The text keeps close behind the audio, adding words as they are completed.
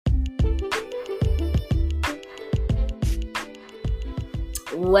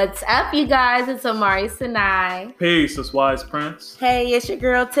What's up, you guys? It's Amari Sinai. Peace, it's Wise Prince. Hey, it's your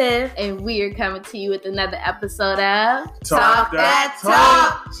girl Tiff. And we are coming to you with another episode of Talk That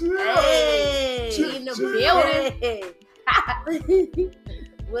Talk. Hey, in the building.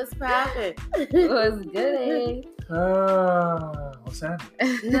 What's poppin'? What's good? What's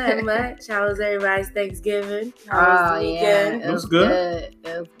happening? Not much. How was everybody's Thanksgiving? Oh, How was the weekend? yeah. It was good.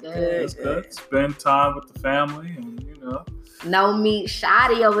 It was good. It was good. Spend time with the family and, No meat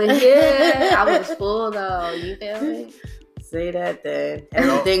shoddy over here. I was full, though. You feel me? Say that then.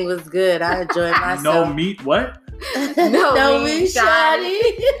 Everything was good. I enjoyed myself. No meat what? No meat shoddy.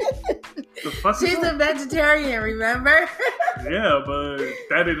 The fuck She's a vegetarian, remember? Yeah, but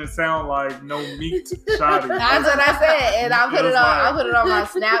that didn't sound like no meat shoddy. That's what I said, and I put it on. like- I put it on my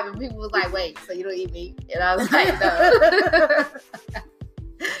Snap, and people was like, "Wait, so you don't eat meat?" And I was like, "No."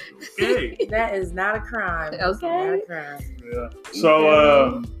 Okay. That is not a crime. It's Okay. not a crime. Yeah.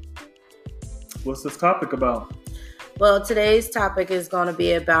 So, what's this topic about? Well, today's topic is going to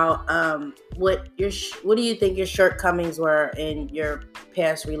be about what do you think your shortcomings were in your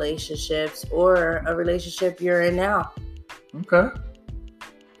past relationships or a relationship you're in now? Okay.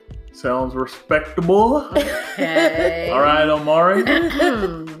 Sounds respectable. Okay. All right, Omari.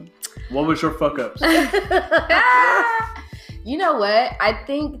 What was your fuck ups? You know what? I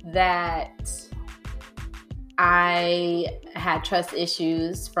think that I had trust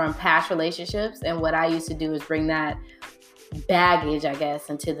issues from past relationships, and what I used to do is bring that baggage, I guess,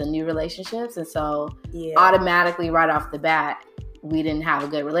 into the new relationships. And so automatically right off the bat, we didn't have a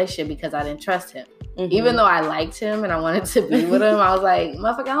good relationship because I didn't trust him. Mm-hmm. Even though I liked him and I wanted to be with him, I was like,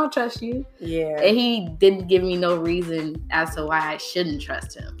 motherfucker, I don't trust you. Yeah. And he didn't give me no reason as to why I shouldn't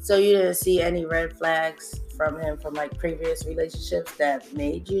trust him. So you didn't see any red flags from him from like previous relationships that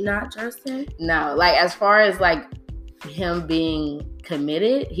made you not trust him? No, like as far as like him being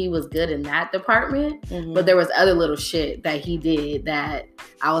committed, he was good in that department. Mm-hmm. But there was other little shit that he did that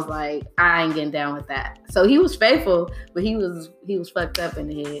I was like, I ain't getting down with that. So he was faithful, but he was fucked up in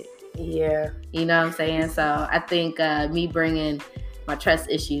the head. Yeah. You know what I'm saying? So I think me bringing my trust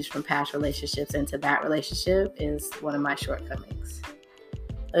issues from past relationships into that relationship is one of my shortcomings.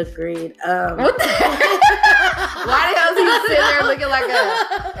 Agreed. What the Why the hell is he sitting there looking like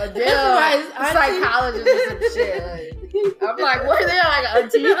a damn psychologist or some shit? Like, I'm like, what are they like,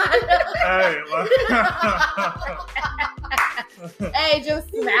 auntie? Hey, just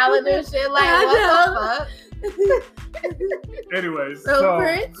smiling and shit. Like, what the fuck? Anyways, so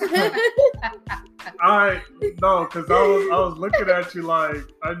because I was looking at you like,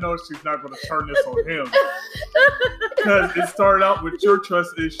 I know she's not going to turn this on him, because it started out with your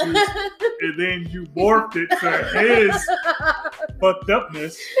trust issues and then you morphed it to his fucked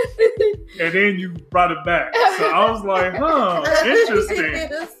upness and then you brought it back. So I was like, interesting.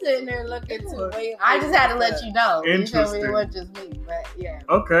 Just sitting there looking too way. I just had to let you know. Interesting. It wasn't just me, but yeah.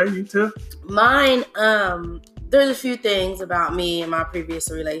 Okay, you too. Mine, there's a few things about me and my previous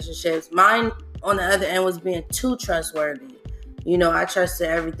relationships. Mine, on the other end, was being too trustworthy. You know, I trusted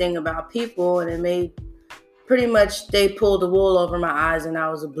everything about people, and it made pretty much they pulled the wool over my eyes, and I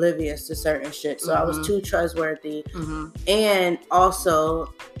was oblivious to certain shit. So I was too trustworthy. Mm-hmm. And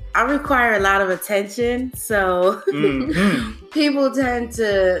also, I require a lot of attention. So people tend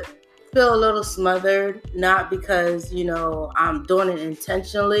to feel a little smothered, not because, I'm doing it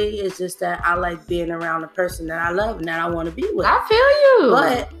intentionally. It's just that I like being around a person that I love and that I want to be with. I feel you.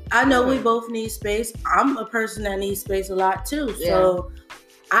 But I know we both need space. I'm a person that needs space a lot too. Yeah. So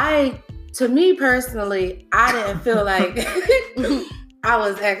to me personally, I didn't feel like I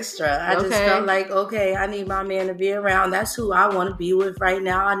was extra. I just felt like, okay, I need my man to be around. That's who I want to be with right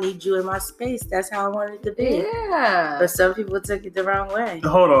now. I need you in my space. That's how I want it to be. Yeah. But some people took it the wrong way.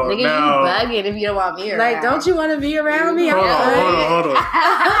 Hold on. Nigga, now, you bugging if you don't want me around. Like, don't you want to be around me? Hold on.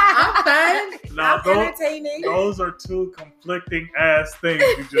 I'm fine. Now, I'm entertaining. Those are two conflicting ass things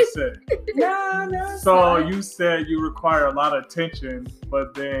you just said. No. So you said you require a lot of attention,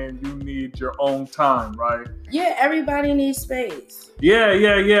 but then you need your own time, right? Yeah, everybody needs space.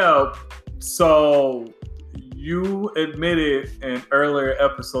 Yeah. So you admitted in earlier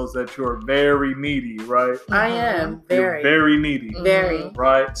episodes that you're very needy, right? I am. You're very needy. Very.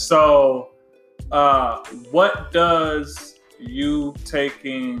 Right? So what does you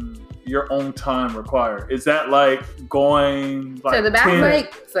taking your own time require? Is that like going like to the back break?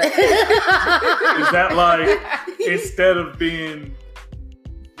 Is that like instead of being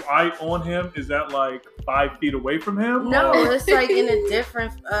right on him, is that like 5 feet away from him? No, it's like in a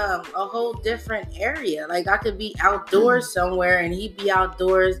different, a whole different area. Like I could be outdoors somewhere and he'd be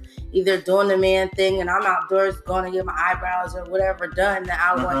outdoors either doing the man thing and I'm outdoors going to get my eyebrows or whatever done that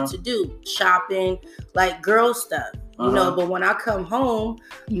I want to do. Shopping, like girl stuff. You know, but when I come home,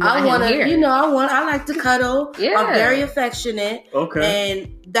 I want to, I like to cuddle. Yeah. I'm very affectionate. Okay.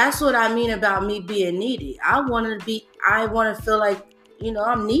 And that's what I mean about me being needy. I want to feel like,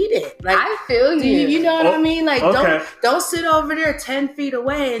 I'm needed. Like I feel you. You know what I mean? Like don't sit over there 10 feet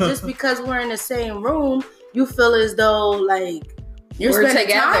away and just because we're in the same room, you feel as though like you're spending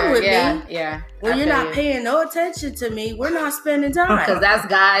time with me. Yeah. When you're not paying no attention to me, we're not spending time. Because that's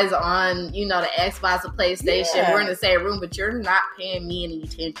guys on, the Xbox or PlayStation. Yeah. We're in the same room, but you're not paying me any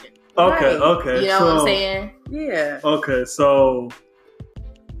attention. Okay. You know what I'm saying? Yeah. Okay, so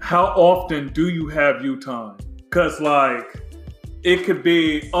how often do you have you time? Because like it could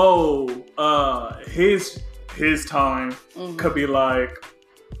be his time could be like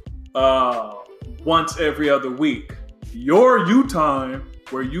once every other week. Your you time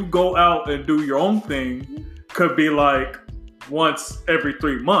where you go out and do your own thing could be like once every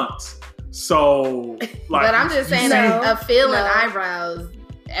 3 months. So like, but I'm just saying a feeling eyebrows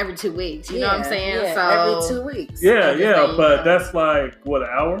every 2 weeks. You know what I'm saying? Yeah, so every 2 weeks. Yeah, but that's like what, an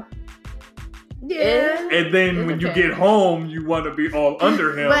hour? Yeah. And then when you get home, you want to be all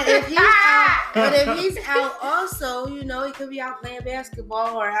under him. But if he's out also, he could be out playing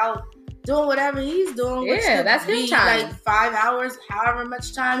basketball or out doing whatever he's doing. Yeah, that's his time. Like 5 hours, however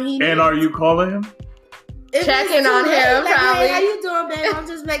much time he needs. And are you calling him? Checking on him, like, probably. Hey, how you doing, babe? I'm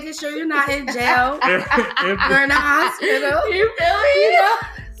just making sure you're not in jail or in the hospital. You feel me?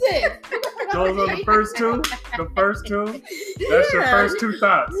 Those are the first two? The first two? That's your first 2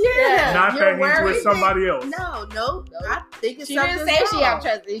 thoughts. Yeah. Not that he's with somebody else. No. I think it's she something didn't say wrong. she have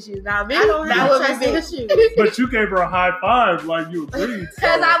trust issues. Not me. I don't have trust issues. But you gave her a high five like you agreed.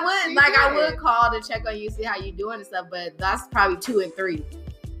 Because I would call to check on you, see how you doing and stuff, but that's probably 2 and 3.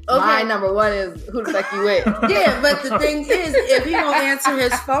 Okay. My number 1 is who the fuck you with. Yeah, but the thing is, if he don't answer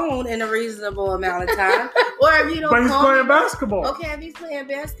his phone in a reasonable amount of time, or if he don't but he's playing basketball. Okay, if he's playing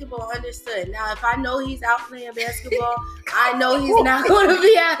basketball, understood. Now, if I know he's out playing basketball, I know he's not going to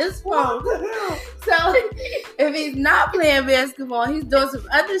be at his phone. So, if he's not playing basketball, he's doing some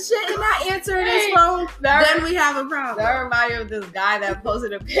other shit and not answering his phone, then we have a problem. That reminds me of this guy that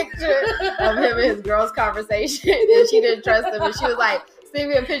posted a picture of him and his girl's conversation, and she didn't trust him, and she was like, send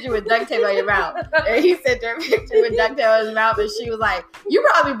me a picture with duct tape on your mouth. And he sent her a picture with duct tape on his mouth, and she was like, you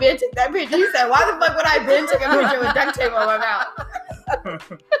probably been took that picture. He said, why the fuck would I been took a picture with duct tape on my mouth?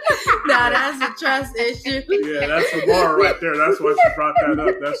 Nah, that's a trust issue. Yeah, that's Amari right there. That's why she brought that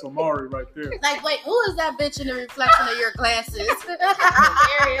up. That's Amari right there. Like, wait, who is that bitch in the reflection of your glasses?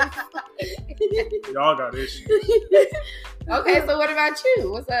 Y'all got issues. Okay, so what about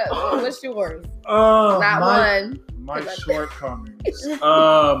you? What's up? What's yours? Not one. My shortcomings.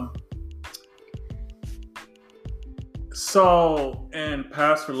 So in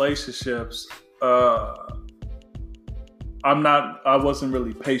past relationships, I wasn't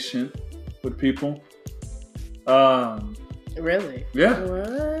really patient with people. Really? Yeah.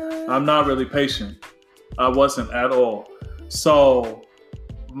 What? I'm not really patient. I wasn't at all. So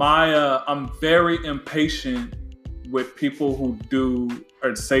I'm very impatient with people who do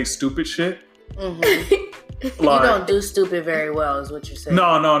or say stupid shit. Mm-hmm. Like, you don't do stupid very well, is what you're saying. No,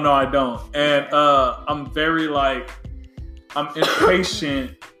 I don't. And I'm very I'm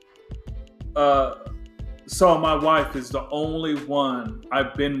impatient. So my wife is the only one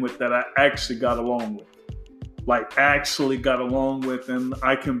I've been with that I actually got along with. And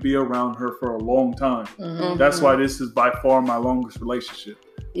I can be around her for a long time. Mm-hmm. That's why this is by far my longest relationship.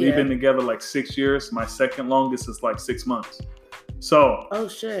 Yeah. We've been together 6 years. My second longest is 6 months. So. Oh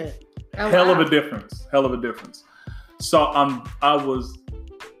shit. Hell of a difference. So I'm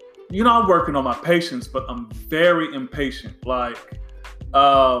working on my patience, but I'm very impatient.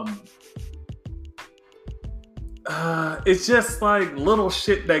 It's just little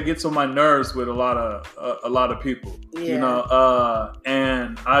shit that gets on my nerves with a lot of people. Yeah.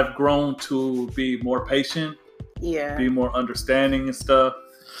 And I've grown to be more patient. Yeah. Be more understanding and stuff.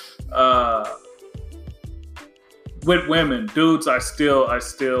 With women, dudes, I still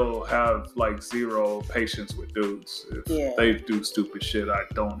have zero patience with dudes. If they do stupid shit, I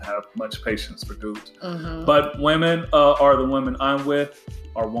don't have much patience for dudes. Mm-hmm. But women are the women I'm with.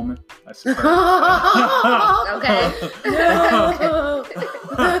 Are women, I suppose. Okay.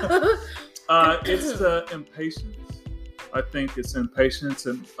 It's the impatience. I think it's impatience.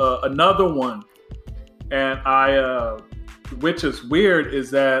 And another one, and which is weird, is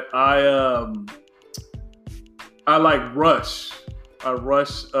that I like rush. I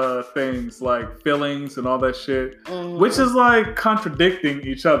rush things like feelings and all that shit, which is like contradicting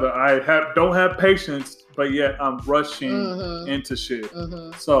each other. I don't have patience, but yet I'm rushing into shit.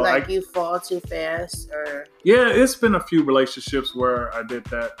 So like you fall too fast, or it's been a few relationships where I did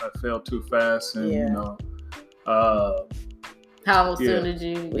that. I fell too fast, and you know. How soon did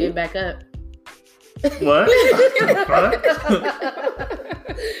you get back up? What?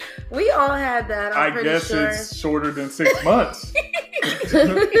 We all had that. I guess it's shorter than 6 months.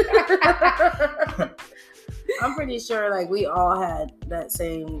 I'm pretty sure, like, we all had that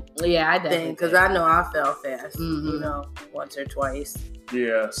same I thing, because I know I fell fast, you know, once or twice.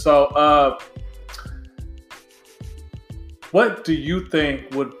 Yeah. So, what do you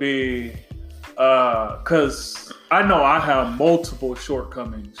think would be? Because I know I have multiple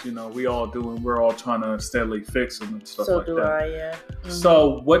shortcomings. You know, we all do, and we're all trying to steadily fix them and stuff like that. So do I. Yeah.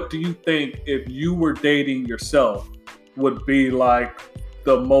 So, what do you think if you were dating yourself would be like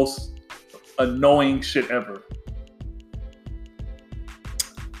the most annoying shit ever?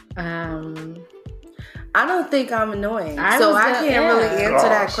 I don't think I'm annoying, so I can't really answer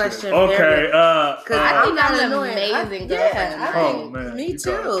that question. Okay, because I'm not an annoying. Amazing girlfriend. Man, me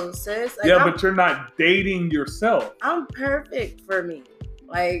too, sis. Like, but you're not dating yourself. I'm perfect for me.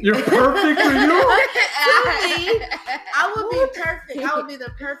 Like, you're perfect for you. To me, I would be perfect. I would be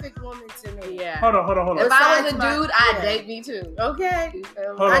the perfect woman to me. Yeah. Hold on. If I was a dude, I'd date me too. Okay.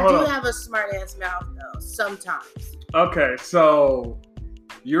 I do have a smart ass mouth though. Sometimes. Okay, so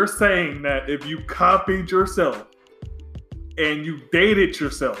you're saying that if you copied yourself and you dated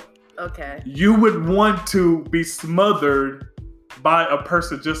yourself, okay, you would want to be smothered by a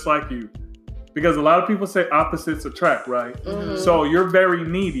person just like you. Because a lot of people say opposites attract, right? So you're very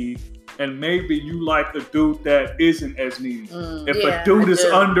needy, and maybe you like a dude that isn't as needy. If a dude is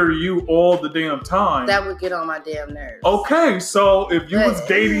under you all the damn time, that would get on my damn nerves. Okay, so if you was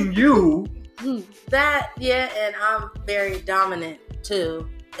dating you, and I'm very dominant too,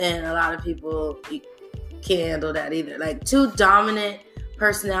 and a lot of people can't handle that either. Like, two dominant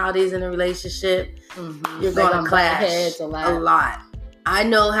personalities in a relationship, you're going to clash a lot. I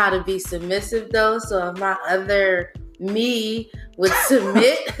know how to be submissive though, so if my other me would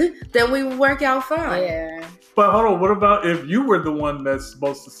submit, then we would work out fine. Yeah. But hold on, what about if you were the one that's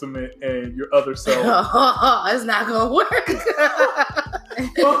supposed to submit and your other self? It's not gonna work.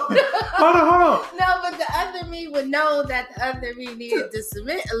 Hold on. No, but the other me would know that the other me needed to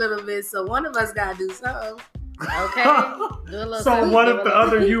submit a little bit, so one of us gotta do something. Okay. So what if the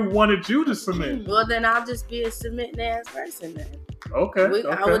other you wanted you to submit? Well, then I'll just be a submitting ass person then. Okay.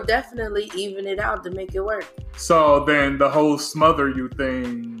 I would definitely even it out to make it work. So then the whole smother you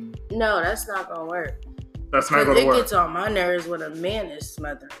thing. No, that's not gonna work. That's not gonna work. It gets on my nerves when a man is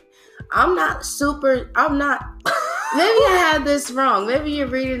smothering. I'm not. Maybe I had this wrong. Maybe you're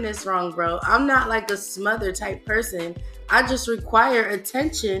reading this wrong, bro. I'm not like a smother type person. I just require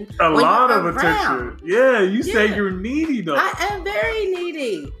attention. A lot of attention. Yeah, you say you're needy though. I am very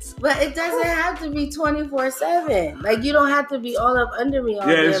needy. But it doesn't have to be 24/7. Like, you don't have to be all up under me all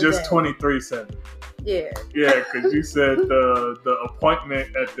day. Yeah, it's just 23/7. Yeah. Yeah, because you said the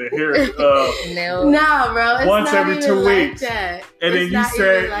appointment at the hair. Nah, bro. It's once not every 2 weeks. Like that. And then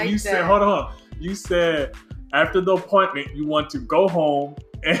you said, hold on. You said after the appointment, you want to go home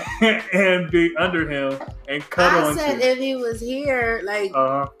and be under him and cuddle on you. I said if he was here, like,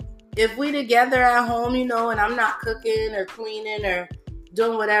 if we together at home, you know, and I'm not cooking or cleaning or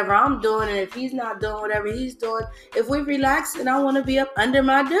doing whatever I'm doing, and if he's not doing whatever he's doing, if we relax, and I want to be up under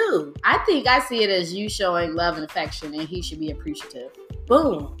my dude. I think I see it as you showing love and affection, and he should be appreciative.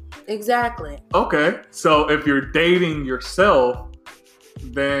 Boom. Exactly. Okay. So if you're dating yourself,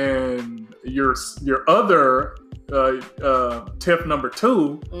 then your other tip number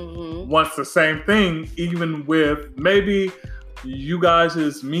 2 wants the same thing, even with maybe you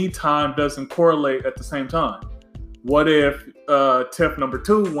guys' me time doesn't correlate at the same time. What if tip number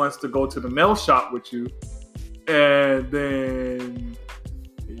 2 wants to go to the nail shop with you, and then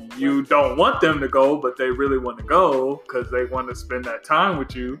you don't want them to go, but they really want to go because they want to spend that time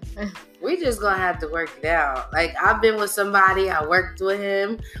with you? We just gonna have to work it out. Like, I've been with somebody, I worked with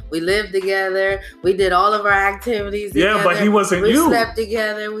him, we lived together, we did all of our activities together. Yeah, but he wasn't you. We slept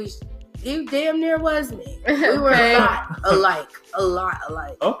together, he damn near was me. We were a lot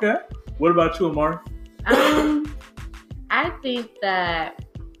alike. Okay. What about you, Amari? I think that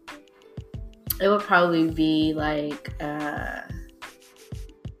it would probably be like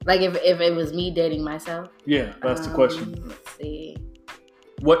if it was me dating myself. Yeah, that's the question. Let's see.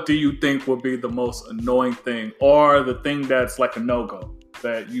 What do you think would be the most annoying thing, or the thing that's like a no-go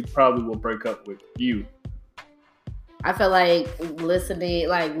that you probably will break up with you? I feel like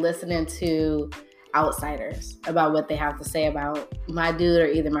listening to outsiders about what they have to say about my dude or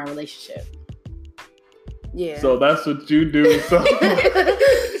either my relationship. Yeah. So that's what you do. So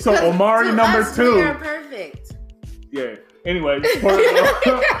Omari number 2. We are perfect. Yeah. Anyway.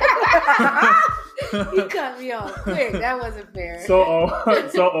 You cut me off quick. That wasn't fair. So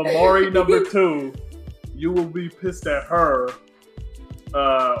Omari number 2, you will be pissed at her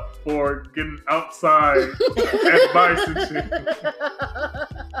for getting outside advice and shit.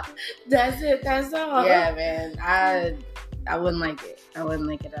 That's it. That's all. Yeah, man. I wouldn't like it. I wouldn't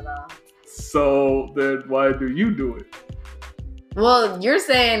like it at all. So then why do you do it? Well, you're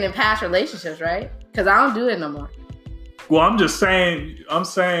saying in past relationships, right? Because I don't do it no more. Well, I'm saying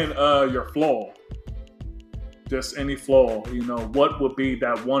your flaw. Just any flaw, what would be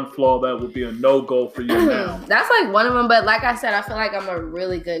that one flaw that would be a no-go for you now? That's like one of them, but like I said, I feel like I'm a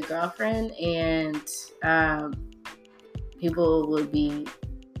really good girlfriend, and people would be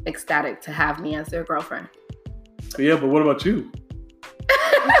ecstatic to have me as their girlfriend. Yeah, but what about you?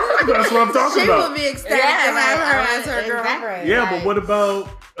 That's what I'm talking about. She would be ecstatic to have her as her girlfriend. Yeah, but what about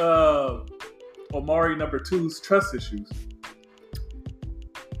Omari number 2's trust issues?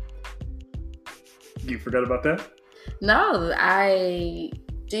 You forgot about that? No,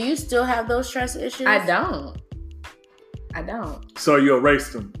 Do you still have those trust issues? I don't. So you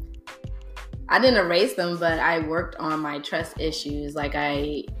erased them? I didn't erase them, but I worked on my trust issues.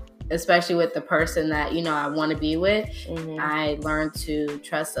 Especially with the person that, I want to be with, I learned to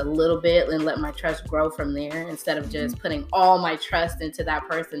trust a little bit and let my trust grow from there instead of just putting all my trust into that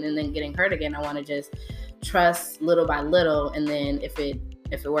person and then getting hurt again. I want to just trust little by little, and then if it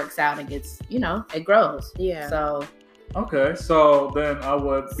works out, it gets, it grows. Yeah. So. Okay. So then I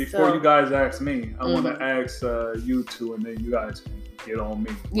would, before you guys ask me, I want to ask you two, and then you guys can get on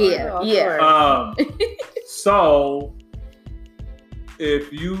me. Right? Yeah. So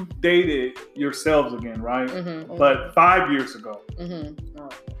if you dated yourselves again, right? But 5 years ago,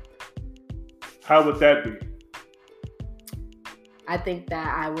 how would that be? I think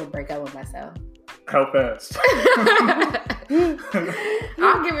that I would break up with myself. How fast?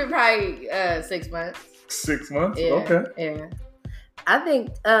 I'll give it probably 6 months. 6 months? Yeah, okay. Yeah. I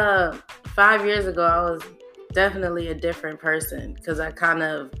think 5 years ago, I was definitely a different person because I kind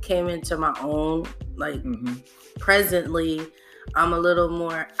of came into my own. Presently, I'm a little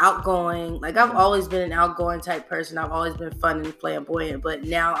more outgoing. I've always been an outgoing type person. I've always been fun and flamboyant, but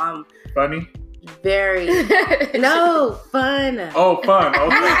now I'm funny. Very fun. Oh, fun. Okay.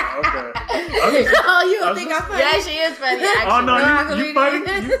 You don't think I'm funny? Yeah, she is funny. Actually. Oh no, you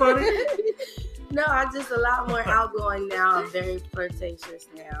funny. You funny. No, I'm just a lot more outgoing now. I'm very flirtatious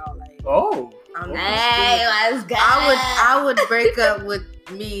now. Hey, let's go. I would break up with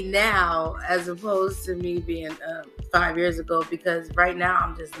me now as opposed to me being 5 years ago, because right now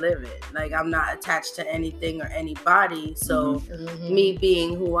I'm just living. I'm not attached to anything or anybody. So me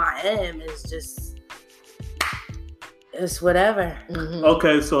being who I am is just, it's whatever.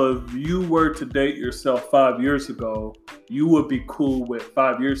 Okay, so if you were to date yourself 5 years ago, you would be cool with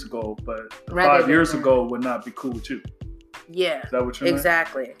 5 years ago, but 5 years ago would not be cool with you. Yeah. Is that what you meant?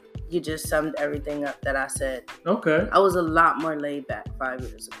 Exactly. You just summed everything up that I said. Okay. I was a lot more laid back 5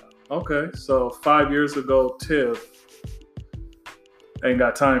 years ago. Okay, so 5 years ago, Tiff ain't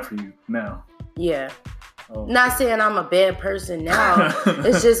got time for you now. Yeah. Oh. Not saying I'm a bad person now.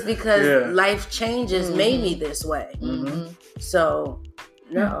 It's just because life changes made me this way. So,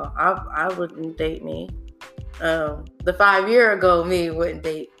 no, I wouldn't date me. The 5 year ago me wouldn't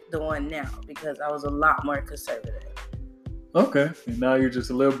date the one now because I was a lot more conservative. Okay, and now you're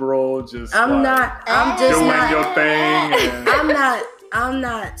just liberal, just I'm just doing not your thing. And... I'm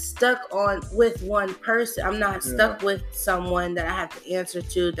not stuck with one person. I'm not stuck with someone that I have to answer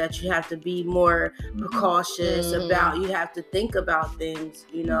to, that you have to be more precautious about. You have to think about things,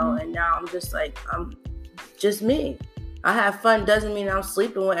 and now I'm just I'm just me. I have fun doesn't mean I'm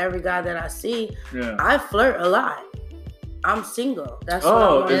sleeping with every guy that I see. Yeah. I flirt a lot. I'm single. That's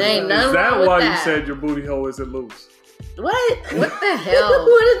what I'm is that why you said your booty hole isn't loose? What? What the hell?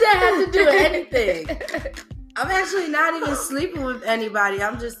 What did that have to do with anything? I'm actually not even sleeping with anybody.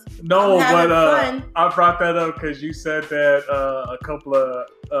 I'm just having fun. I brought that up because you said that a couple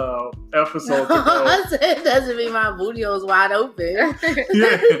of episodes ago. I said it doesn't mean my booty hole's wide open. yeah.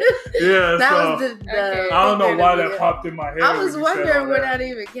 That so, was the I don't know why that popped in my head. I was wondering where that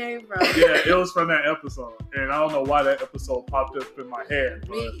even came from. Yeah, it was from that episode, and I don't know why that episode popped up in my head.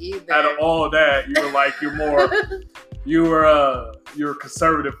 Me either. Out of all that, you were like you were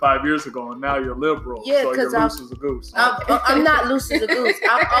conservative 5 years ago, and now you're liberal. Yeah, so because you're loose as a goose. I'm not loose as a goose.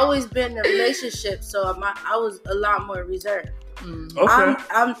 I've always been in a relationship, so I was a lot more reserved. Okay.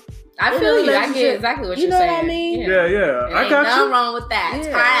 I feel you. I get exactly what you're saying. You know what I mean? Yeah. I got nothing you. wrong with that.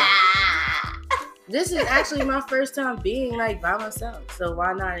 Yeah. This is actually my first time being like by myself, so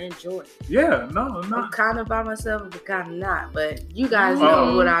why not enjoy it? Yeah, no. I'm kind of by myself, but kind of not. But you guys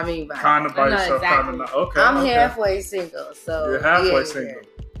know what I mean by kind of by yourself, kind of not. Okay. I'm halfway single, so you're halfway single.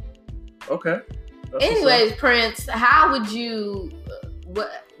 Okay. Anyways, Prince, how would you?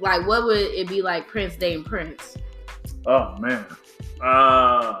 What would it be like? Prince dating Prince? Oh man.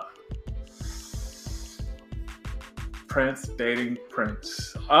 Prince dating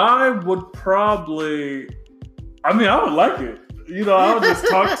Prince. I would like it. I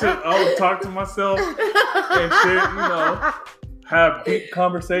would talk to myself and shit, have deep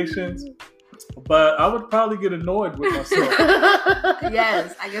conversations. But I would probably get annoyed with myself.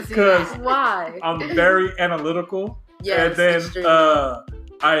 Yes, I can see that. Why? I'm very analytical. Yes, and then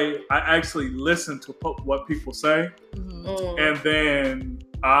I actually listen to what people say. Mm-hmm. And then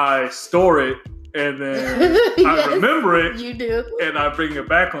I store it. And then I remember it. You do. And I bring it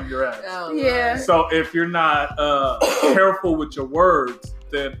back on your ass. Oh, yeah. So if you're not careful with your words,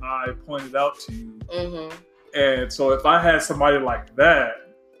 then I point it out to you. Mm-hmm. And so if I had somebody like that,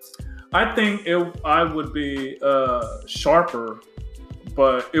 I think I would be sharper,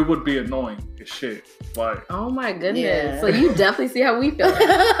 but it would be annoying as shit. Like, oh my goodness! Yeah. So you definitely see how we feel.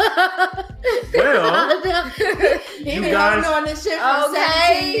 Well, you guys on this shit for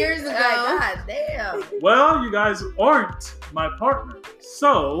 17 years ago. God damn. Well, you guys aren't my partner,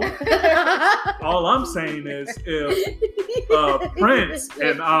 so all I'm saying is if Prince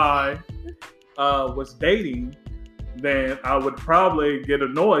and I was dating, then I would probably get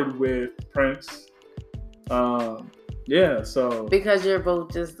annoyed with Prince. Yeah, so because you're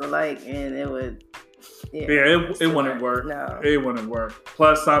both just alike, and it would. Yeah, it wouldn't work. No. It wouldn't work.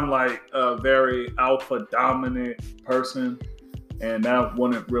 Plus, I'm like a very alpha dominant person, and that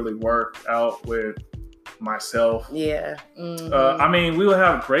wouldn't really work out with myself. Yeah. Mm-hmm. I mean, we would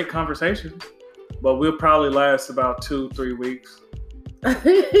have great conversations, but we'll probably last about 2-3 weeks,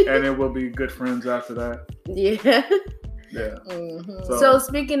 and then we'll be good friends after that. Yeah. Yeah. Mm-hmm. So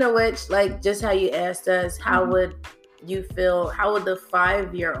speaking of which, like just how you asked us, how would you feel? How would the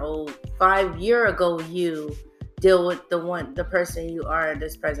 5 year ago you deal with the person you are at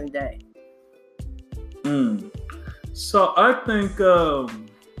this present day? So I think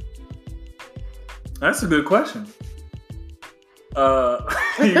that's a good question.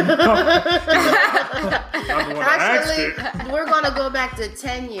 Actually, we're gonna go back to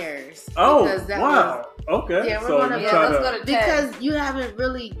 10 years. Oh, wow. Okay. Yeah, let's go to 10. Because you haven't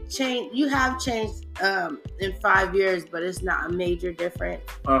really changed. You have changed in 5 years, but it's not a major difference.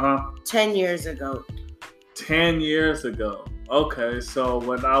 10 years ago. 10 years ago. Okay, so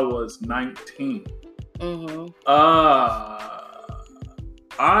when I was 19.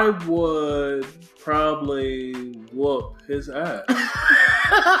 I would probably whoop his ass.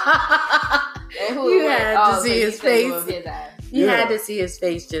 You had to see his face. You had to see his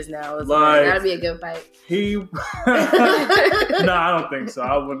face just now. That'd be a good fight. No, I don't think so.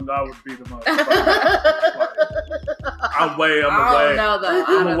 I would beat him up. I'm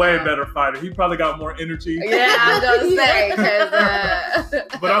a way better fighter. He probably got more energy. Yeah, I was gonna say,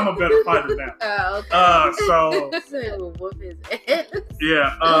 but I'm a better fighter now. Okay. So whoop his ass.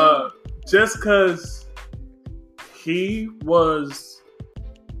 Yeah, just because he was.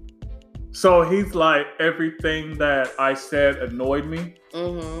 So he's like everything that I said annoyed me.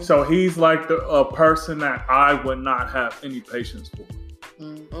 Mm-hmm. So he's like a person that I would not have any patience for.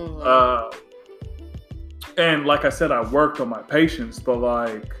 Mm-hmm. And like I said, I worked on my patience, but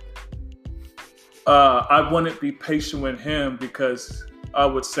like I wouldn't be patient with him because I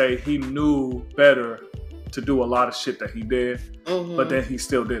would say he knew better to do a lot of shit that he did, but then he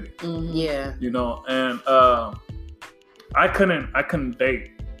still did it. Mm-hmm. Yeah, and I couldn't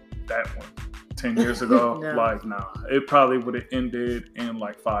date that one 10 years ago. No. Like, nah, it probably would have ended in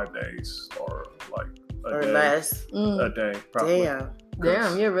like 5 days or like a day. Less. A day, probably.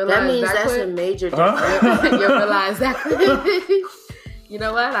 Damn, you realize that means that's quick? A major difference. You realize that. You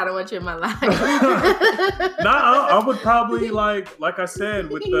know what? I don't want you in my life. Nah, I would probably like I said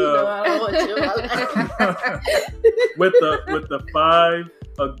with the I don't want you in my life. with the 5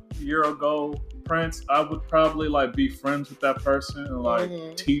 year ago Prince, I would probably like be friends with that person and like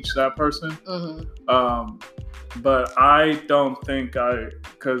teach that person. But I don't think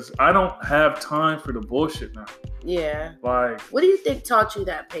because I don't have time for the bullshit now. Yeah. Like, what do you think taught you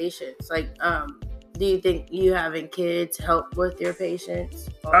that patience? Like, do you think you having kids help with your patience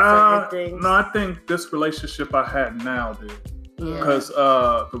on certain things? No, I think this relationship I had now did. because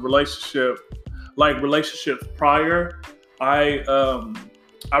the relationships prior, I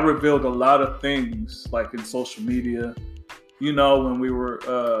revealed a lot of things like in social media. You know, when we were,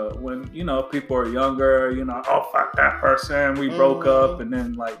 when, you know, people are younger, you know, oh, fuck that person, we broke up, and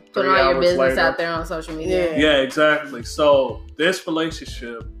then like 3 Put all hours your business later, out there on social media. Yeah, exactly. So this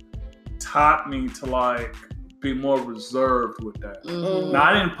relationship taught me to like be more reserved with that. Now,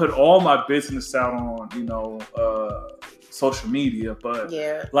 I didn't put all my business out on, you know, social media, but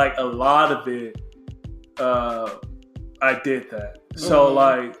like a lot of it, I did that. So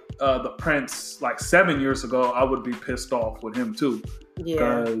like, the Prince, like 7 years ago, I would be pissed off with him too,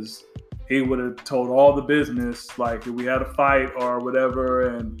 because he would have told all the business, like if we had a fight or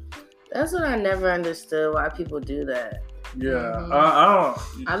whatever. And that's what I never understood, why people do that. Yeah, I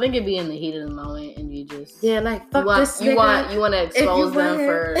don't. I think it'd be in the heat of the moment, and you just like fuck this nigga. You want to expose them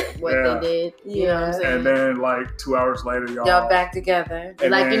for what they did. You know what I'm saying? And then like 2 hours later, y'all back together.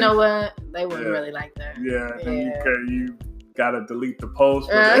 Like, then, you know what? They wouldn't really like that. Yeah, and you gotta delete the post.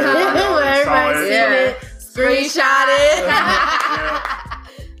 Everybody seen it, screenshot it.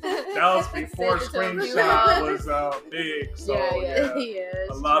 That was before screenshot was big. So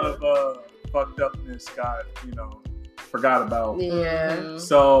a lot of fucked upness got, you know, forgot about.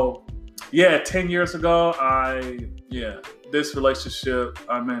 So 10 years ago, this relationship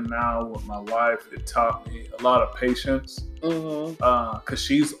I'm in now with my wife, it taught me a lot of patience, because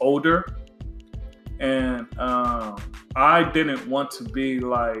she's older, and I didn't want it to be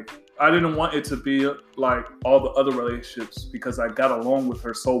like all the other relationships, because I got along with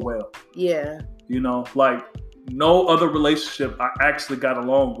her so well. You know, like no other relationship I actually got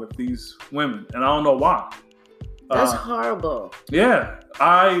along with these women, and I don't know why. That's horrible. Yeah,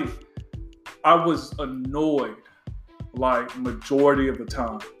 I was annoyed like majority of the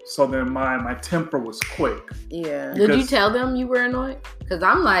time. So then my temper was quick. Yeah. Did you tell them you were annoyed? Because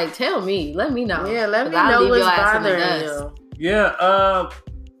I'm like, tell me, let me know. Yeah, let me know what's bothering you. Yeah,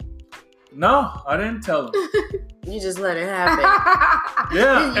 no, I didn't tell them. You just let it happen.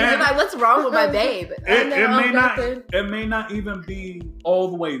 Yeah. You're like, what's wrong with my babe? It may not even be all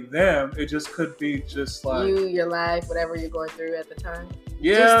the way them. It just could be just like you, your life, whatever you're going through at the time.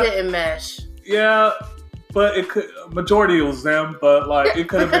 Yeah. Just didn't mesh. Yeah. But it could, majority it was them, but like it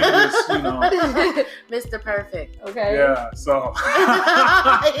could have been just, you know. Mr. Perfect. Okay. Yeah, so.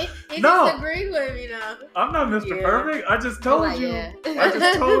 He just agreed with me though. I'm not Mr. Perfect. I just told you. I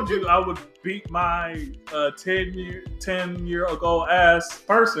just told you I would beat my 10 year ago ass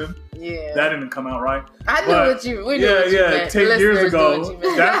person. Yeah. That didn't come out right. I knew what you meant. 10 years ago,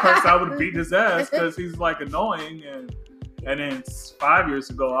 that person I would beat his ass because he's like annoying, and then 5 years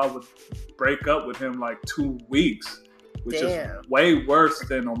ago I would break up with him like 2 weeks, which is way worse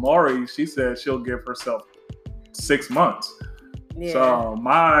than Omari. She said she'll give herself 6 months. Yeah. So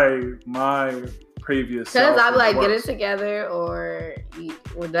my previous because I'm like, get it together or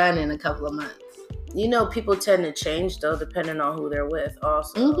we're done in a couple of months. You know, people tend to change though, depending on who they're with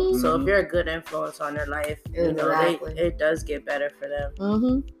also. Mm-hmm. So if you're a good influence on their life, you know, it does get better for them.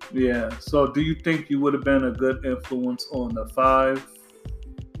 Mm-hmm. Yeah. So do you think you would have been a good influence on the 5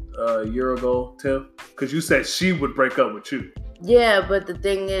 year ago, Tiff? Because you said she would break up with you. Yeah, but the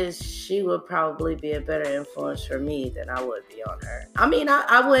thing is, she would probably be a better influence for me than I would be on her. I mean,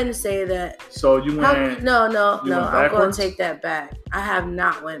 I wouldn't say that. So you went... No. I'm going to take that back. I have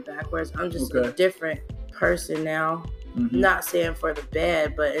not went backwards. I'm just a different person now. Mm-hmm. Not saying for the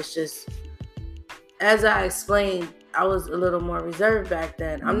bad, but it's just, as I explained, I was a little more reserved back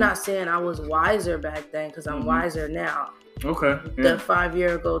then. Mm-hmm. I'm not saying I was wiser back then, because I'm wiser now. Okay. Yeah. The 5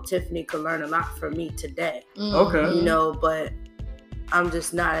 year ago Tiffany could learn a lot from me today. Mm-hmm. Okay. You know, but I'm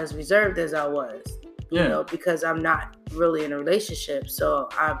just not as reserved as I was. You know, because I'm not really in a relationship. So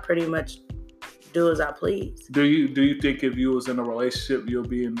I pretty much do as I please. Do you think if you was in a relationship you'll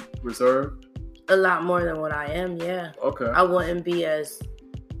be reserved? A lot more than what I am, yeah. Okay. I wouldn't be as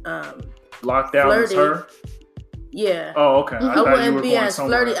locked down flirty. As her? Yeah. Oh, okay. I wouldn't be as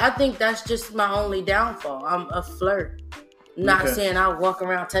flirty. I think that's just my only downfall. I'm a flirt. Not saying I walk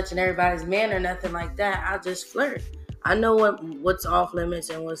around touching everybody's man or nothing like that. I just flirt. I know what's off limits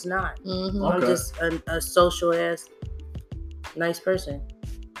and what's not. Mm-hmm. I'm just a social ass nice person.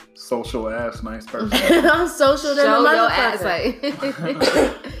 Social ass nice person. I'm social than a motherfucker.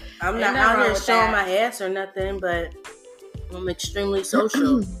 Like. I'm not out here showing my ass or nothing, but I'm extremely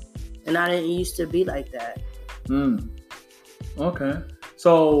social. And I didn't used to be like that. Okay.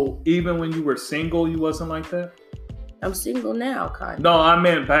 So even when you were single, you wasn't like that? I'm single now, kind of. No, I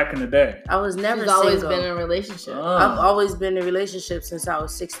meant back in the day. I was never single. Always been in a relationship. I've always been in a relationship since I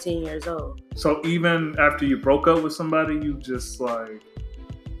was 16 years old. So even after you broke up with somebody, you just like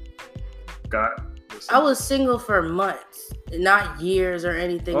got... I was single for months, not years or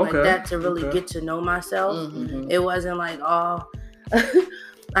anything like that to really get to know myself. Mm-hmm. It wasn't like, oh,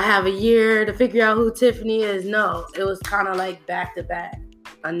 I have a year to figure out who Tiffany is. No, it was kind of like back to back.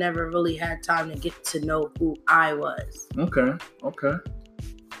 I never really had time to get to know who I was. Okay.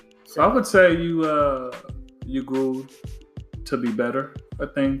 So I would say you grew to be better. I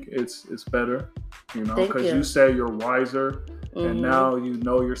think it's better, because you say you're wiser, and now you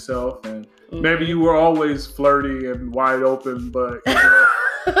know yourself, and maybe you were always flirty and wide open, but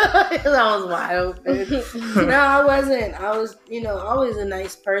I was wide open. No, I wasn't. I was, always a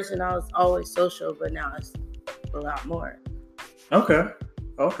nice person. I was always social, but now it's a lot more.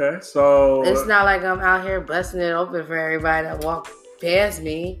 Okay, so... It's not like I'm out here busting it open for everybody that walk past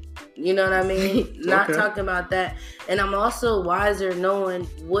me. You know what I mean? Not talking about that. And I'm also wiser knowing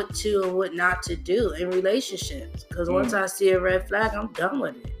what to and what not to do in relationships. Because once I see a red flag, I'm done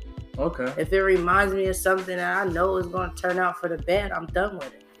with it. Okay. If it reminds me of something that I know is going to turn out for the bad, I'm done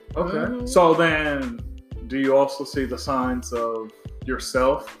with it. Okay. Mm-hmm. So then, do you also see the signs of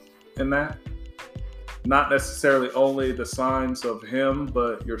yourself in that? Not necessarily only the signs of him,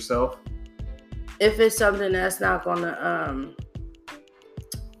 but yourself? If it's something that's not going to,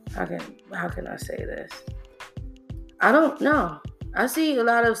 how can I say this? I don't know. I see a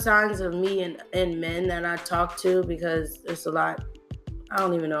lot of signs of me in men that I talk to, because there's a lot. I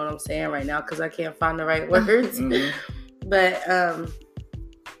don't even know what I'm saying right now because I can't find the right words. But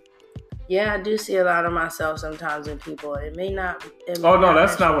yeah, I do see a lot of myself sometimes in people. It may not. No,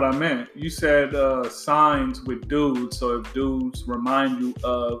 that's not what I meant. You said signs with dudes. So if dudes remind you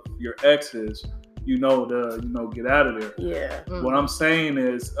of your exes, to get out of there. Yeah. What I'm saying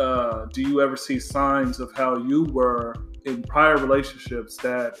is, do you ever see signs of how you were in prior relationships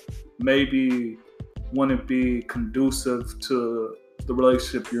that maybe wouldn't be conducive to the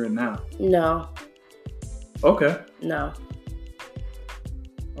relationship you're in now? No. Okay. No.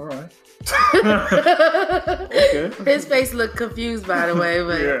 All right. Okay. His face looked confused, by the way.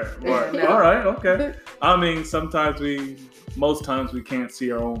 But yeah. Right. No. All right. Okay. I mean, most times we can't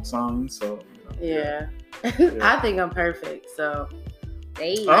see our own signs, so. Yeah. I think I'm perfect, so.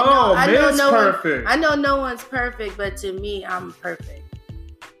 Hey, I know perfect. I know no one's perfect, but to me, I'm perfect.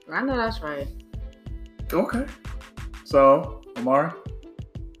 I know that's right. Okay. So, Amara?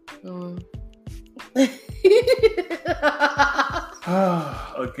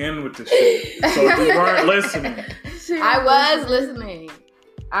 Again with the shit. So you weren't listening. I was listening.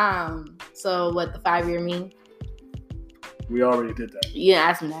 So what, the 5-year mean? We already did that. You didn't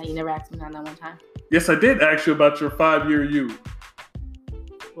ask me that. You never asked me that one time. Yes, I did ask you about your 5-year you.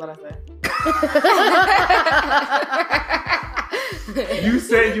 What'd I say? You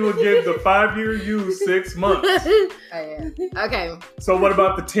said you would give the 5-year you 6 months. Oh, yeah. Okay. So what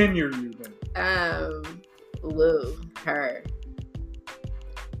about the 10-year you then? Woo, her.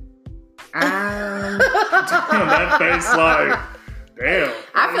 Damn, that face like, damn.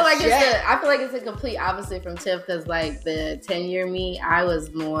 I feel like it's a complete opposite from Tiff, because like the 10-year me, I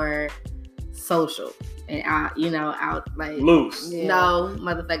was more social and out like loose. Yeah. No,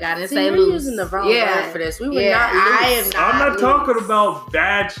 motherfucker, I didn't say we're loose. Using the wrong word for this. We were not loose. I am not. I'm not loose. talking about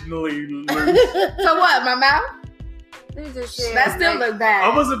vaginally loose. So what? My mouth? That still look bad.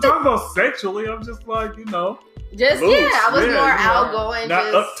 I wasn't talking about sexually. I'm just like, Just loose. I was more outgoing, not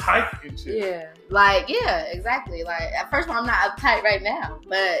uptight and shit. Yeah, like exactly. Like first of all, I'm not uptight right now,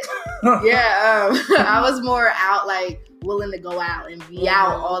 but I was more out, like willing to go out and be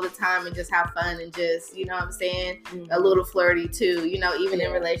out all the time and just have fun and just, you know what I'm saying, a little flirty too. Even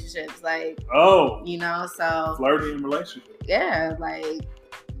in relationships, like so flirty in relationships. Yeah, like.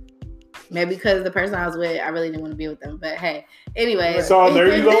 Maybe because the person I was with, I really didn't want to be with them. But hey, anyway. So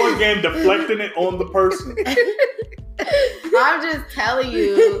there you go again, deflecting it on the person. I'm just telling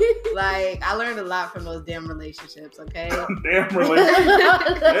you, like, I learned a lot from those damn relationships, okay? Damn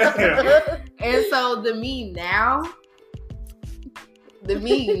relationships. Damn. And so the me now,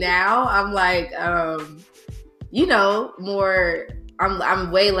 I'm like, more,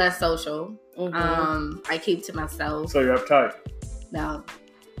 I'm way less social. Mm-hmm. I keep to myself. So you're uptight? No.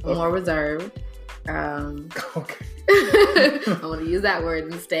 More reserved. Okay. I want to use that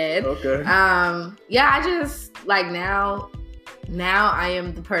word instead. Okay. I just like now I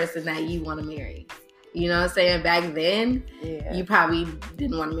am the person that you want to marry. You know what I'm saying? Back then, you probably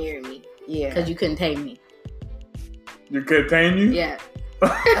didn't want to marry me. Yeah. Because you couldn't tame me. You couldn't tame you? Yeah.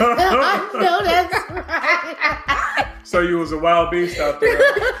 I know that's right. So you was a wild beast out there.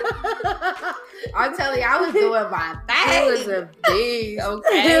 I'm telling you, I was doing my thing. He was a beast.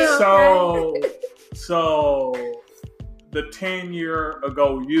 Okay. So the 10-year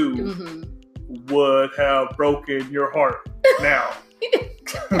ago you would have broken your heart now.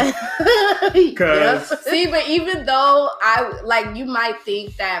 Because see, but even though you might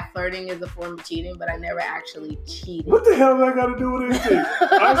think that flirting is a form of cheating, but I never actually cheated. What the hell I got to do with anything?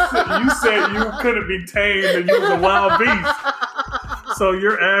 You said you couldn't be tamed and you was a wild beast, so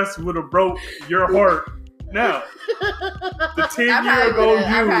your ass would have broke your heart. Now, the 10-year ago you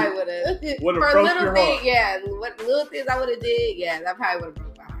would have broke your heart. Yeah, what little things I would have did, yeah, that probably would have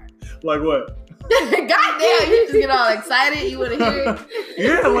broke my heart. Like what? Goddamn, you just get all excited. You want to hear it?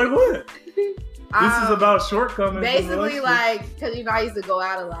 Yeah, like what? This is about shortcomings. Basically, because I used to go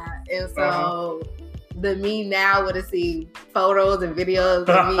out a lot, and so the me now would have seen photos and videos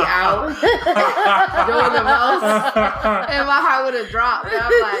of me out doing the most, and my heart would have dropped. And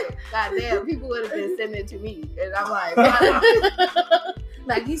I'm like, goddamn, people would have been sending it to me, and I'm like,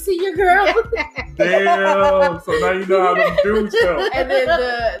 like, you see your girl? Damn. So now you know how them dudes felt. And then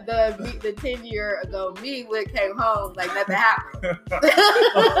the 10-year ago me came home like nothing happened.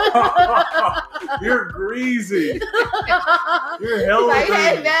 You're greasy. You're hella like,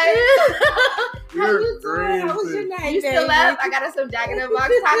 hey, greasy. babe. You're greasy. You still up? I got us some Jack in the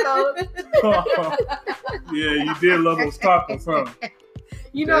Box tacos. Yeah, you did love those tacos, huh?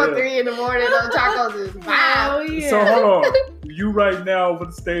 You know, 3 a.m, those tacos is vibe. Oh, yeah. So hold on. You right now would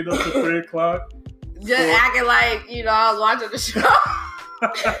have stayed up to 3 o'clock? Just acting like, I was watching the show.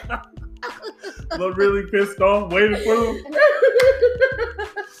 Look really pissed off, waiting for them.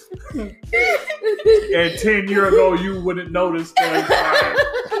 And 10 years ago, you wouldn't notice.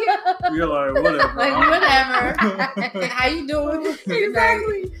 You're like, whatever. Like, whatever. How you doing?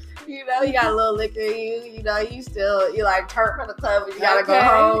 Exactly. You got a little liquor in you. You like turnt from the club and you gotta go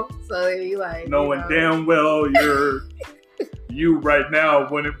home. So you like knowing damn well you right now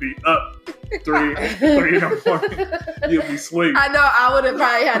wouldn't be up 3 in the morning. You'll be asleep. I know. I would have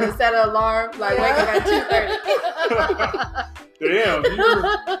probably had to set an alarm, like wake up at 2:30. Damn,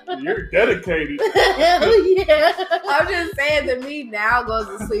 you're dedicated. Yeah. I'm just saying that me now goes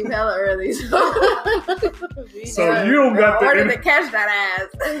to sleep hella early. So you don't got the order to catch that ass.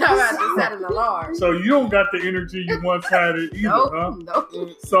 I'm about to set an alarm. So you don't got the energy you once had it either, huh? Nope.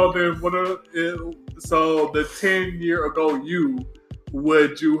 So then so the 10-year ago you,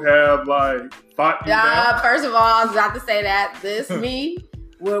 would you have fought you down? First of all, I was about to say that this me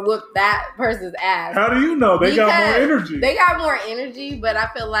would whoop that person's ass. How do you know? They got more energy. They got more energy, but I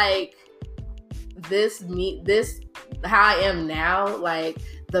feel like this how I am now, like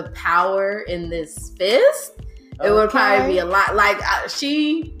the power in this fist, it would probably be a lot. Like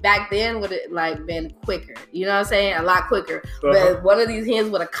she back then would have been quicker. You know what I'm saying? A lot quicker. But one of these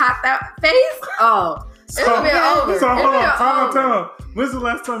hands would have caught that face. Oh. So hold on, time on. When's the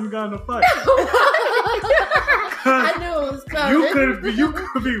last time you got in a fight? I knew it was coming. You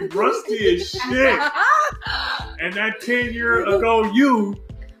could be rusty as shit. And that 10-year ago you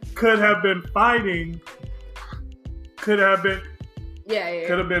could have been fighting. Could have been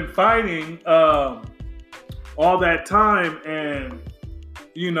fighting all that time, and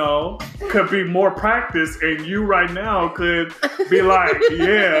could be more practice, and you right now could be like,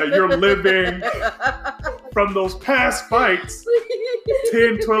 yeah, you're living from those past fights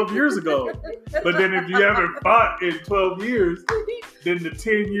 10, 12 years ago. But then if you haven't fought in 12 years, then the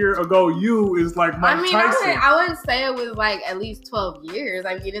 10-year ago you is like Mike Tyson. I wouldn't say it was like at least 12 years.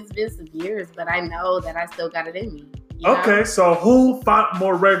 I mean, it's been some years, but I know that I still got it in me. Okay, so who fought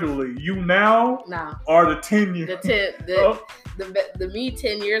more regularly? You now? No. Or the 10 years? The me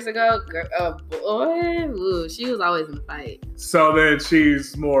 10 years ago, boy, she was always in the fight. So then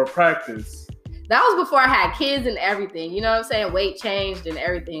she's more practiced. That was before I had kids and everything. You know what I'm saying? Weight changed and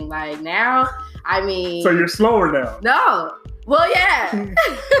everything. Like now, I mean. So you're slower now? No. Well, yeah.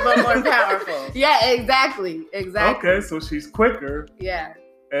 But more powerful. Yeah, exactly. Okay, so she's quicker. Yeah.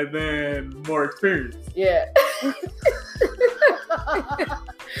 And then more experience. Yeah. But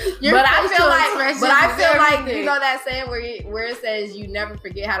I feel like you know that saying where it says you never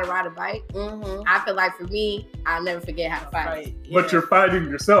forget how to ride a bike. Mm-hmm. I feel like for me, I'll never forget how to fight. Yeah. But you're fighting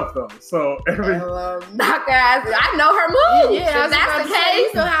yourself though, so knock her ass. I know her moves. Yeah, if that's the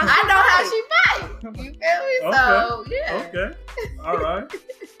case, I know how she fight. You feel me? Okay. So yeah. Okay. All right.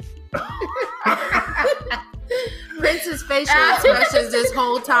 Prince's facial expressions this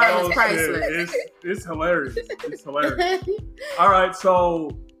whole time is priceless. It's hilarious. It's hilarious. All right, so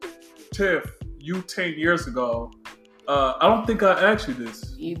Tiff, you 10 years ago, I don't think I asked you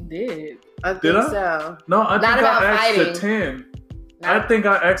this. You did. I think so. No, I think I asked fighting. the 10. I think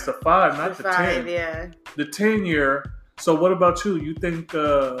I asked the 5, not the 10. Yeah. The 10 year. So what about you? You think?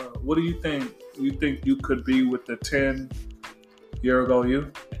 What do you think? You think you could be with the 10-year ago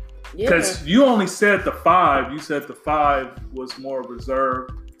you? Because you only said the 5. You said the 5 was more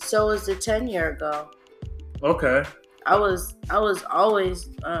reserved. So was the 10-year ago. Okay. I was always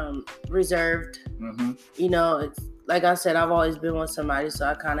reserved. Mm-hmm. You know, it's like I said, I've always been with somebody, so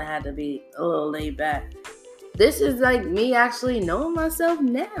I kind of had to be a little laid back. This is like me actually knowing myself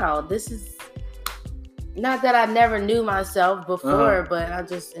now. This is not that I never knew myself before, but I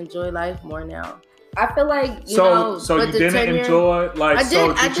just enjoy life more now. I feel like So you didn't enjoy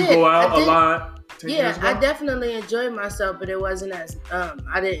did you go out a lot? Yeah, I definitely enjoyed myself, but it wasn't as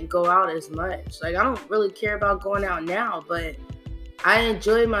I didn't go out as much. Like I don't really care about going out now, but I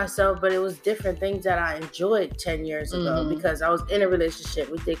enjoyed myself, but it was different things that I enjoyed 10 years ago because I was in a relationship.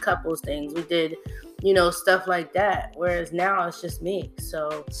 We did couples things. We did, stuff like that. Whereas now it's just me.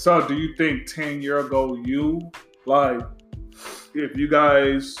 So do you think 10 years ago you, like, if you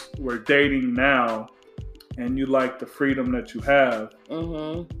guys were dating now and you like the freedom that you have,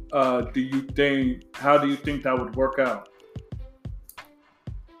 how do you think that would work out?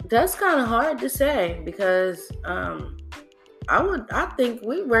 That's kind of hard to say because I think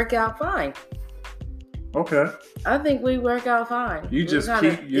we work out fine. Okay. I think we work out fine. You're just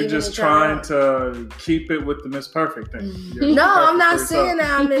trying to keep it with the Miss Perfect thing. No, I'm not saying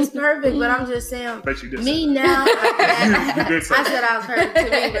that I'm Miss Perfect, but I'm just saying me now. I said I was perfect to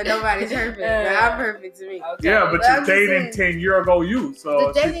me, but nobody's perfect. But I'm perfect to me. Okay. Yeah, but you're dating 10 years ago you,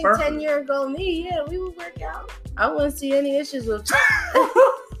 so the dating 10 years ago me, yeah, we would work out. I wouldn't see any issues with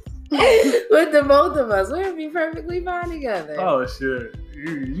with the both of us. We would be perfectly fine together. Oh shit.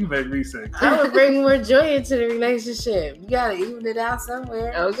 You make me sick. I would bring more joy into the relationship. You gotta even it out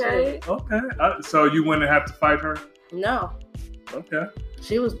somewhere. Okay. Okay. So you wouldn't have to fight her? No. Okay.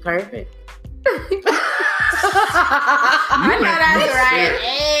 She was perfect. I know that's right.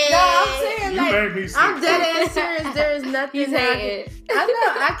 No, I'm saying you made me sick. I'm dead ass serious. There is nothing. I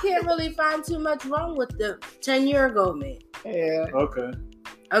know. I can't really find too much wrong with the 10-year ago me. Yeah. Okay.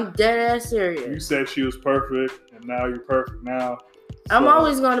 I'm dead ass serious. You said she was perfect, and now you're perfect now. So I'm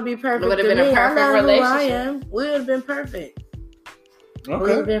always going to be perfect. It would have been a perfect relationship. I am. We would have been perfect. Okay. We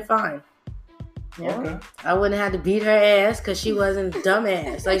would have been fine. Yeah. Okay. I wouldn't have to beat her ass because she wasn't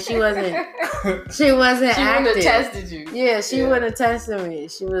dumbass. Like she wasn't active. She wouldn't have tested you. Yeah, she wouldn't have tested me.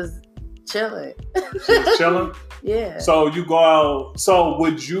 She was chilling. She was chilling? Yeah. So you go out. So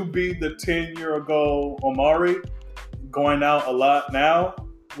would you be the 10-year ago Omari going out a lot now?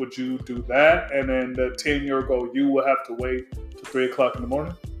 Would you do that? And then the 10-year ago you will have to wait till 3 o'clock in the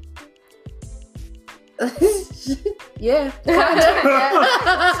morning? Yeah.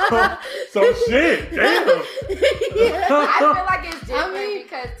 so shit. Damn. Yeah. I feel like it's different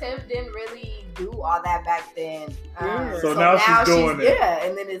because Tiff didn't really do all that back then. So now she's doing it. Yeah,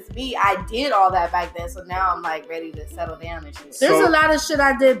 and then it's me. I did all that back then, so now I'm like ready to settle down and shit. There's a lot of shit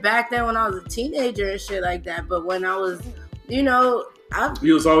I did back then when I was a teenager and shit like that. But when I was, you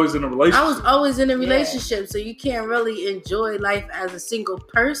was always in a relationship. I was always in a relationship, so you can't really enjoy life as a single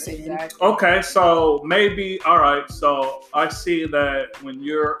person. Exactly. Okay, so maybe, all right, so I see that when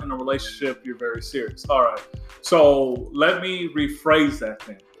you're in a relationship, you're very serious. All right, so let me rephrase that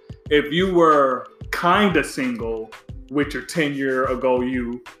thing. If you were kind of single with your 10-year ago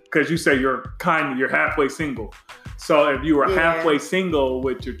you, because you say you're halfway single. So if you were halfway single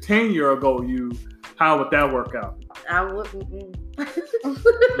with your 10-year ago you, how would that work out? I wouldn't.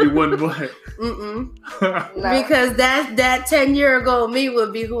 You wouldn't what? No. Because that 10-year ago me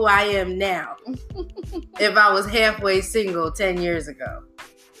would be who I am now. If I was halfway single 10 years ago.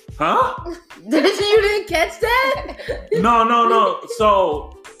 Huh? You didn't catch that? No.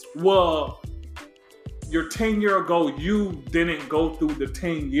 So, your 10-year ago you didn't go through the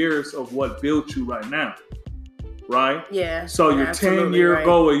 10 years of what built you right now. Right? Yeah. So your 10-year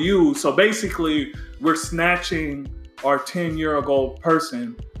ago you, so basically we're snatching our 10-year ago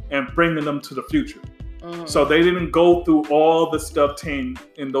person and bringing them to the future. Mm-hmm. So they didn't go through all the stuff in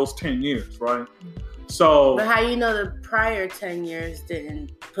those 10 years, right? So, but how you know the prior 10 years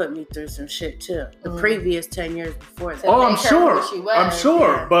didn't put me through some shit too? The previous 10 years before that. Oh, I'm sure.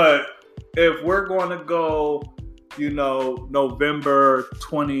 Yeah. But if we're going to go, November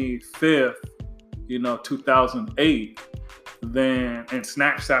 25th, 2008, then and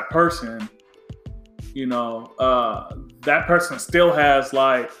snatch that person, that person still has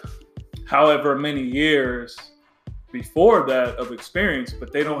like however many years before that of experience,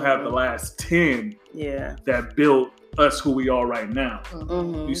 but they don't have the last 10 that built us who we are right now.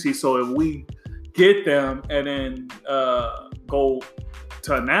 Mm-hmm. You see, so if we get them and then go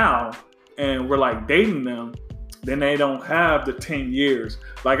to now and we're like dating them, then they don't have the 10 years.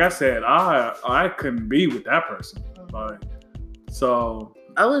 Like I said, I couldn't be with that person. Like, so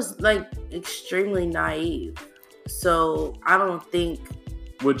I was like extremely naive. So I don't think.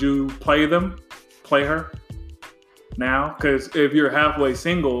 Would you play her now? Because if you're halfway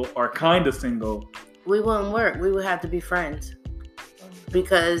single or kind of single, we wouldn't work. We would have to be friends.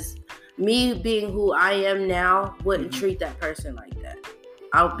 Because me being who I am now wouldn't treat that person like that.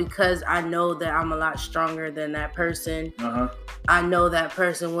 Because I know that I'm a lot stronger than that person. I know that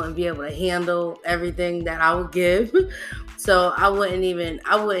person wouldn't be able to handle everything that I would give. So I wouldn't even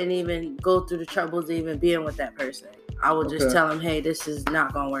go through the troubles of even being with that person. I would just tell him, hey, this is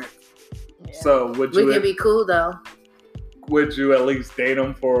not gonna work. Yeah. So we could be cool though. Would you at least date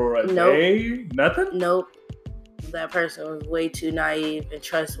him for a day? Nothing? Nope. That person was way too naive and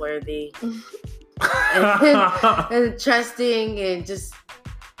trustworthy. and trusting and just.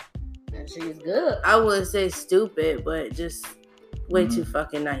 And she's good. I wouldn't say stupid, but just way too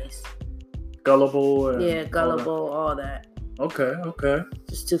fucking nice. Gullible. Gullible, all that. Okay.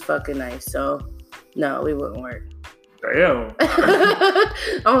 Just too fucking nice. So, no, we wouldn't work. Damn.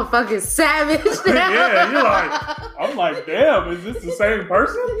 I'm a fucking savage now. Yeah, I'm like, damn, is this the same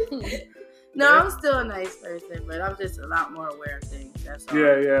person? No, I'm still a nice person, but I'm just a lot more aware of things. That's all.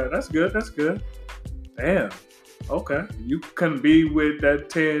 Yeah, that's good. Damn. Okay. You couldn't be with that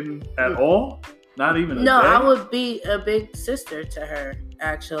 10 at all? Not even a day? No, I would be a big sister to her,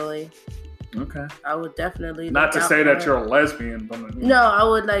 actually. Okay. I would definitely. Not to say that you're a lesbian, but no, I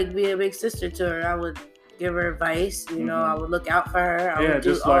would be a big sister to her. I would give her advice. You know, I would look out for her. I would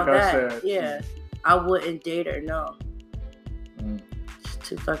do just all like that. I said. Yeah. I wouldn't date her. No. She's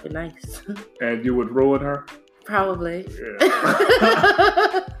too fucking nice. And you would ruin her? Probably.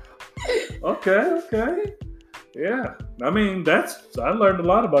 Yeah. Okay. Yeah. I mean, I learned a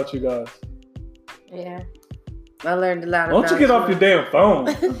lot about you guys. Yeah. I learned a lot about you. Why don't you get off your damn phone?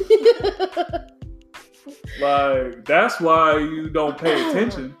 Like, that's why you don't pay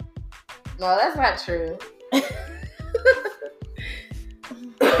attention. No, that's not true.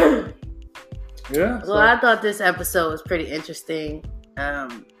 Yeah. Well, I thought this episode was pretty interesting. I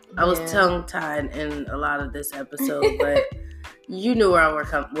was tongue-tied in a lot of this episode, but you knew where I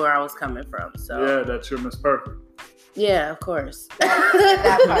was coming from. So yeah, that you're Miss Perfect. Yeah, of course.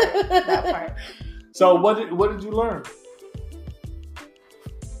 that part. So what did you learn?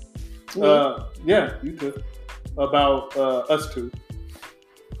 Yeah, you did. About us two.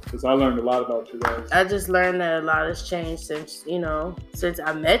 Because I learned a lot about you guys. I just learned that a lot has changed since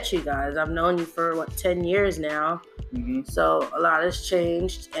I met you guys. I've known you for 10 years now. Mm-hmm. So a lot has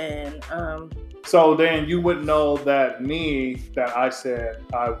changed, and so then you wouldn't know that I said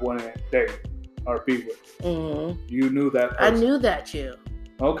I wouldn't date or be with. Mm-hmm. You knew that person. I knew that you.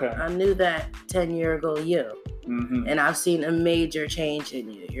 Okay. I knew that 10 years ago you. Mm-hmm. And I've seen a major change in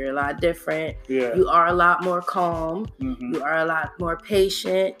you. You're a lot different. Yeah. You are a lot more calm. Mm-hmm. You are a lot more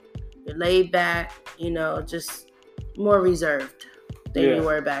patient. You're laid back, just more reserved than you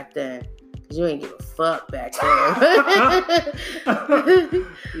were back then. Because you ain't give a fuck back then.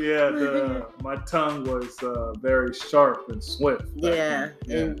 Yeah, my tongue was very sharp and swift. Yeah,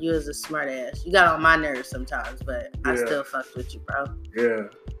 and you was a smart ass. You got on my nerves sometimes, but I still fucked with you, bro. Yeah.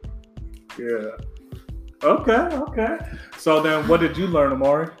 Okay. So then what did you learn,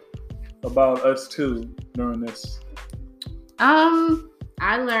 Amari, about us two during this?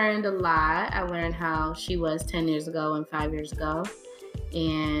 I learned a lot. I learned how she was 10 years ago and 5 years ago.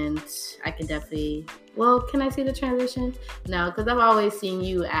 And I can definitely... Well, can I see the transition? No, because I've always seen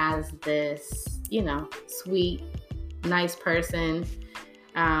you as this, sweet, nice person.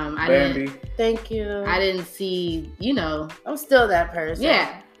 Thank you. I didn't see, I'm still that person.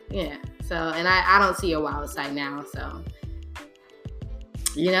 Yeah. So, and I don't see your wild side now, so...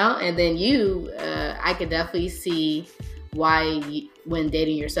 And then you, I could definitely see why when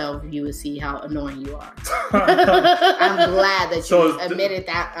dating yourself, you would see how annoying you are. I'm glad that you admitted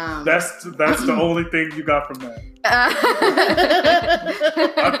that. That's the only thing you got from that.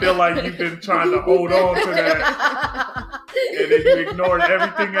 I feel like you've been trying to hold on to that, and then you ignored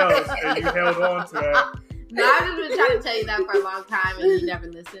everything else, and you held on to that. No, I've just been trying to tell you that for a long time, and you never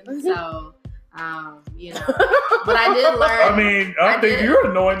listened. So, but I did learn. I mean, I think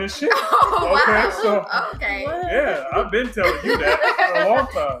you're annoying as shit. Oh, okay, wow. so okay, yeah, I've been telling you that for a long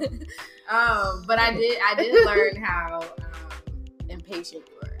time. But I did learn how impatient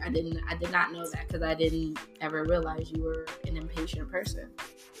you were. I did not know that because I didn't ever realize you were an impatient person.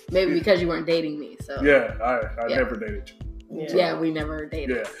 Maybe because you weren't dating me. So yeah, I never dated you. Yeah, we never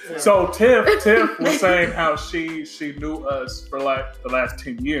dated. Yeah. So Tiff was saying how she knew us for like the last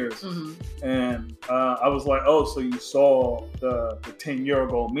 10 years. Mm-hmm. And I was like, oh, so you saw the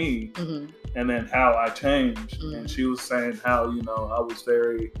 10-year-ago me Mm-hmm. and then how I changed. Mm-hmm. And she was saying how, I was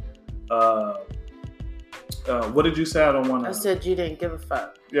very, what did you say? I don't want to. I said you didn't give a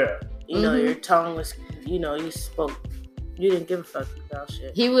fuck. Yeah. Your tongue was, you spoke. You didn't give a fuck about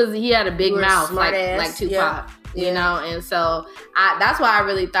shit. He had a big mouth like Tupac, yeah. And so that's why I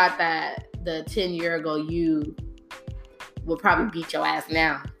really thought that the 10-year-ago you would probably beat your ass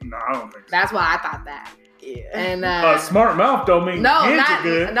now. No, I don't think so. That's why I thought that. Yeah. And smart mouth don't mean good. No, I'm not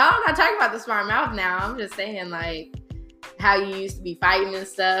talking about the smart mouth now. I'm just saying like how you used to be fighting and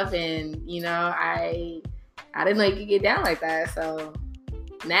stuff, and I didn't know you could get down like that, so.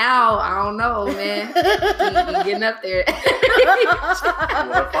 Now, I don't know, man. You getting up there.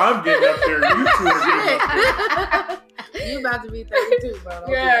 Well, if I'm getting up there, you two are getting up there. You about to be 32, bro.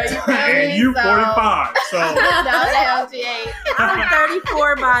 Yeah, and you 45, so. No, she ain't. I'm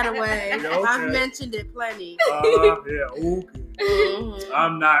 34, by the way. Okay. I've mentioned it plenty. Yeah, okay. Mm-hmm.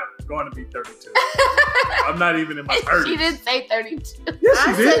 I'm not going to be 32. I'm not even in my 30s. She didn't say 32. Yes,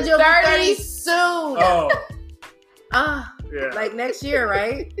 I she did. said you'll be 30 soon. Oh. Yeah. Like next year,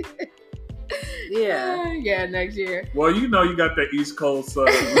 right? Yeah. Yeah, next year. Well, you got the East Coast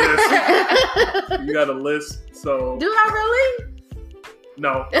list. You got a list, so. Do I really?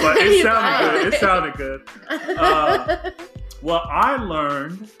 No, but it sounded good. It sounded good. What I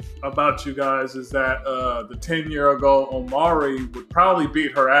learned about you guys is that the 10-year-ago Omari would probably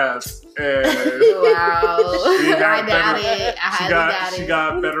beat her ass. And wow. I doubt it. She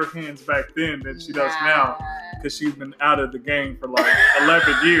got better hands back then than she does now. Because she's been out of the game for like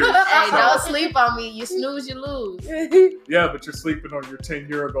 11 years. Hey, don't sleep on me. You snooze, you lose. Yeah, but you're sleeping on your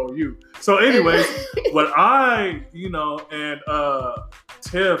 10-year-ago you. So anyways, what I, and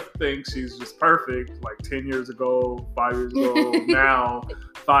Tiff thinks she's just perfect. Like 10 years ago, 5 years ago, now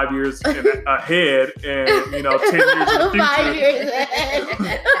 5 years ahead, and 10 years in the future. 5 years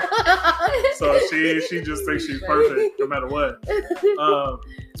ahead. So she just thinks she's perfect no matter what.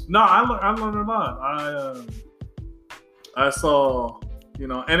 No, I learned a lot. I saw,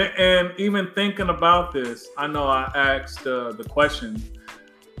 and even thinking about this, I know I asked the question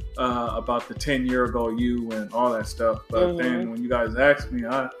about the 10-year-ago you and all that stuff, but then when you guys asked me,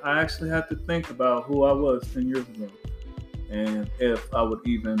 I actually had to think about who I was 10 years ago and if I would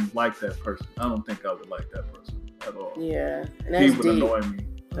even like that person. I don't think I would like that person at all. Yeah, and he would annoy me.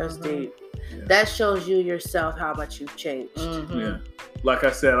 That's deep. Yeah. That shows you yourself how much you've changed. Mm-hmm. Yeah. Like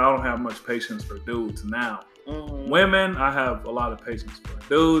I said, I don't have much patience for dudes now. Mm-hmm. Women, I have a lot of patience for.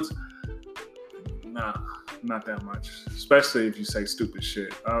 Dudes, nah, not that much. Especially if you say stupid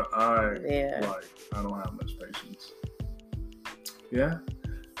shit. I don't have much patience. Yeah.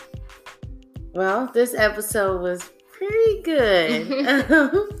 Well, this episode was pretty good.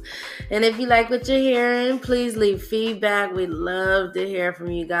 And if you like what you're hearing, please leave feedback. We'd love to hear from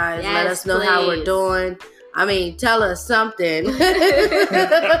you guys. Yes, let us know how we're doing. I mean, tell us something. Please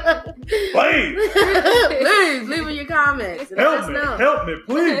leave in your comments. Help me,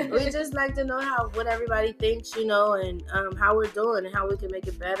 please. We just like to know what everybody thinks, and how we're doing and how we can make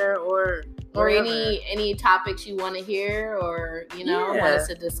it better, or any topics you want to hear, or want us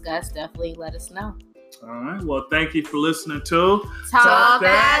to discuss. Definitely let us know. All right. Well, thank you for listening to Talk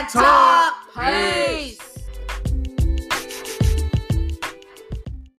That Talk.